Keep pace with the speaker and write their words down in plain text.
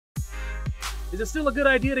Is it still a good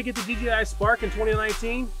idea to get the DJI Spark in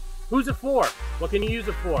 2019? Who's it for? What can you use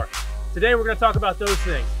it for? Today we're going to talk about those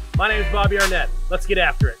things. My name is Bobby Arnett. Let's get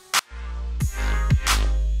after it.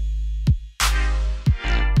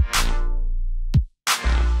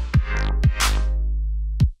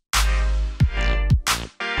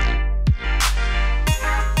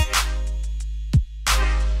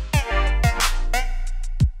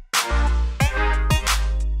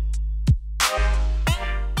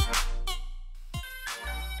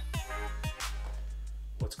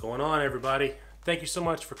 What's going on, everybody? Thank you so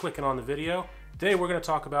much for clicking on the video. Today we're going to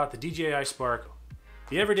talk about the DJI Spark.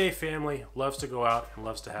 The everyday family loves to go out and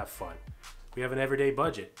loves to have fun. We have an everyday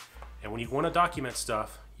budget, and when you want to document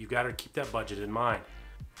stuff, you've got to keep that budget in mind.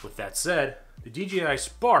 With that said, the DJI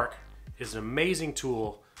Spark is an amazing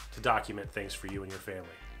tool to document things for you and your family.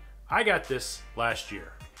 I got this last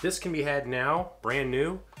year. This can be had now, brand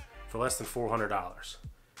new, for less than $400.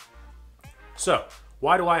 So,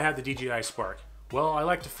 why do I have the DJI Spark? Well, I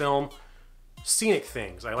like to film scenic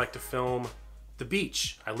things. I like to film the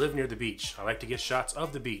beach. I live near the beach. I like to get shots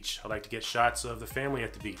of the beach. I like to get shots of the family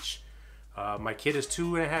at the beach. My kid is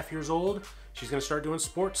 2.5 years old. She's gonna start doing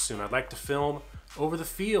sports soon. I'd like to film over the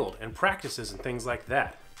field and practices and things like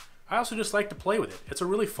that. I also just like to play with it. It's a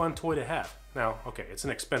really fun toy to have. Now, okay, it's an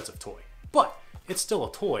expensive toy, but it's still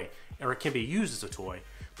a toy, or it can be used as a toy,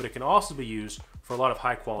 but it can also be used for a lot of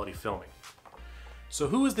high quality filming. So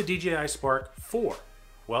who is the DJI Spark for?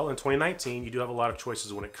 Well, in 2019, you do have a lot of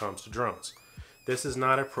choices when it comes to drones. This is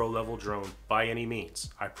not a pro-level drone by any means.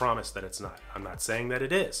 I promise that it's not. I'm not saying that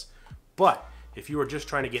it is. But if you are just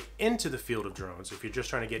trying to get into the field of drones, if you're just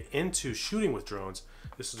trying to get into shooting with drones,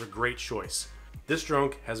 this is a great choice. This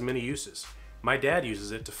drone has many uses. My dad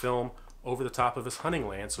uses it to film over the top of his hunting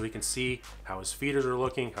land so he can see how his feeders are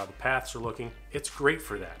looking, how the paths are looking. It's great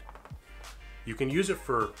for that. You can use it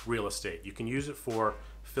for real estate. You can use it for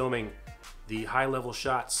filming the high-level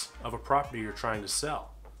shots of a property you're trying to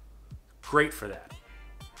sell. Great for that.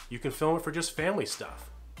 You can film it for just family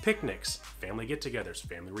stuff, picnics, family get-togethers,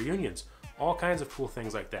 family reunions, all kinds of cool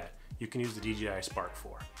things like that you can use the DJI Spark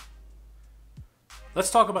for.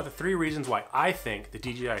 Let's talk about the 3 reasons why I think the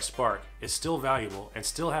DJI Spark is still valuable and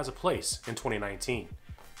still has a place in 2019.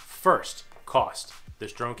 First, cost.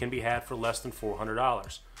 This drone can be had for less than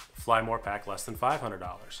 $400. Fly More pack less than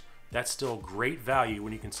 $500. That's still great value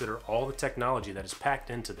when you consider all the technology that is packed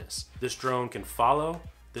into this. This drone can follow,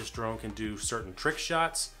 this drone can do certain trick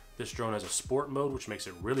shots, this drone has a sport mode which makes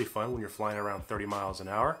it really fun when you're flying around 30 miles an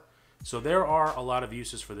hour. So there are a lot of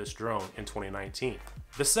uses for this drone in 2019.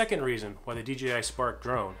 The second reason why the DJI Spark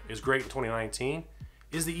drone is great in 2019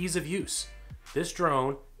 is the ease of use. This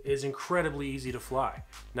drone is incredibly easy to fly.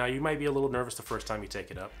 Now you might be a little nervous the first time you take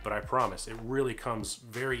it up, but I promise it really comes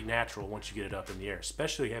very natural once you get it up in the air,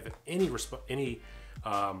 especially if you have any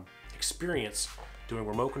experience doing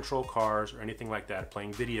remote control cars or anything like that,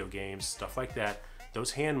 playing video games, stuff like that. Those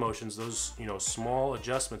hand motions, those small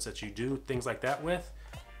adjustments that you do things like that with,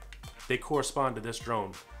 they correspond to this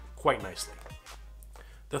drone quite nicely.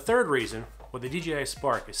 The third reason why the DJI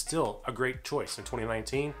Spark is still a great choice in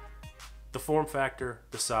 2019, the form factor,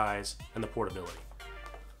 the size, and the portability.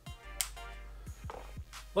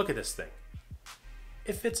 Look at this thing.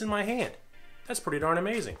 It fits in my hand. That's pretty darn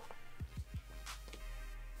amazing.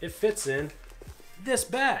 It fits in this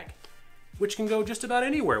bag, which can go just about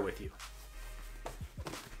anywhere with you.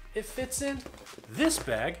 It fits in this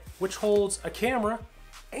bag, which holds a camera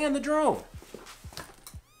and the drone.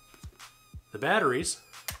 The batteries,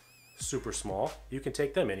 super small. You can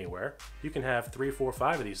take them anywhere. You can have 3, 4,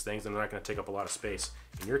 5 of these things and they're not going to take up a lot of space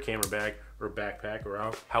in your camera bag or backpack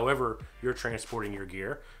or however you're transporting your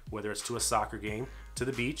gear, whether it's to a soccer game, to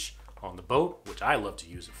the beach, on the boat, which I love to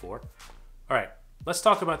use it for. All right, let's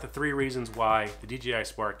talk about the 3 reasons why the DJI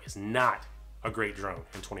Spark is not a great drone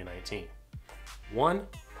in 2019. 1,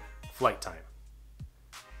 flight time.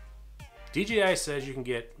 DJI says you can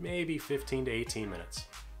get maybe 15 to 18 minutes.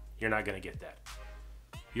 You're not going to get that.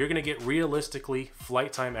 You're going to get realistically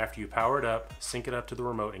flight time after you power it up, sync it up to the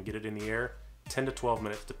remote, and get it in the air, 10 to 12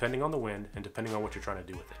 minutes, depending on the wind and depending on what you're trying to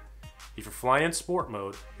do with it. If you're flying in sport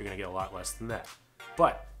mode, you're going to get a lot less than that.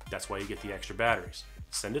 But that's why you get the extra batteries.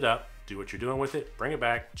 Send it up, do what you're doing with it, bring it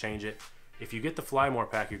back, change it. If you get the Fly More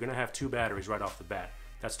pack, you're going to have 2 batteries right off the bat.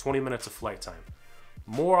 That's 20 minutes of flight time.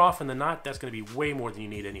 More often than not, that's going to be way more than you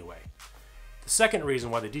need anyway. The second reason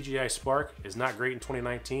why the DJI Spark is not great in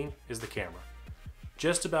 2019 is the camera.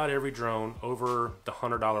 Just about every drone over the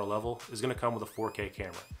 $100 level is going to come with a 4K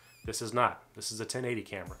camera. This is not. This is a 1080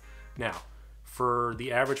 camera. Now, for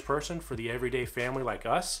the average person, for the everyday family like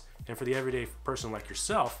us, and for the everyday person like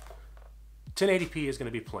yourself, 1080p is going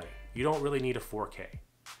to be plenty. You don't really need a 4K.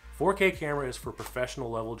 4K camera is for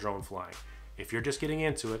professional level drone flying. If you're just getting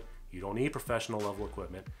into it, you don't need professional level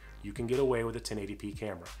equipment. You can get away with a 1080p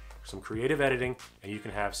camera. Some creative editing, and you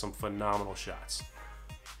can have some phenomenal shots.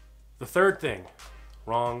 The third thing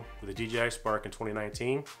wrong with the DJI Spark in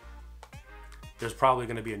 2019, there's probably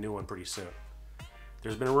going to be a new one pretty soon.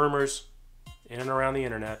 There's been rumors in and around the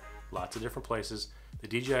internet, lots of different places, the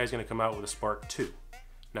DJI is going to come out with a Spark 2.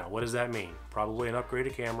 Now, what does that mean? Probably an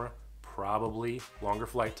upgraded camera, probably longer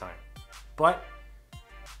flight time. But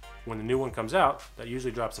when the new one comes out, that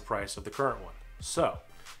usually drops the price of the current one. So,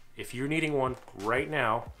 if you're needing one right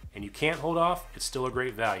now and you can't hold off, it's still a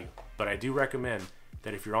great value. But I do recommend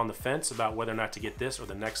that if you're on the fence about whether or not to get this or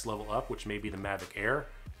the next level up, which may be the Mavic Air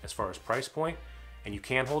as far as price point, and you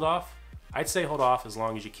can hold off, I'd say hold off as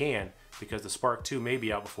long as you can, because the Spark 2 may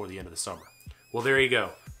be out before the end of the summer. Well, there you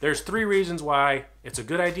go. There's 3 reasons why it's a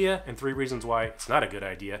good idea and 3 reasons why it's not a good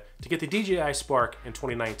idea to get the DJI Spark in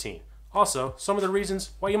 2019. Also, some of the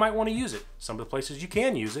reasons why you might want to use it, some of the places you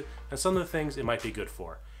can use it, and some of the things it might be good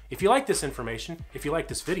for. If you like this information, if you like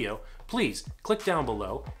this video, please click down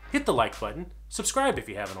below, hit the like button, subscribe if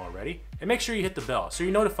you haven't already, and make sure you hit the bell so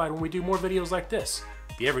you're notified when we do more videos like this.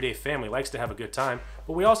 The Everyday Family likes to have a good time,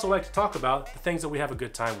 but we also like to talk about the things that we have a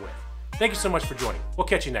good time with. Thank you so much for joining. We'll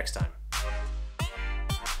catch you next time.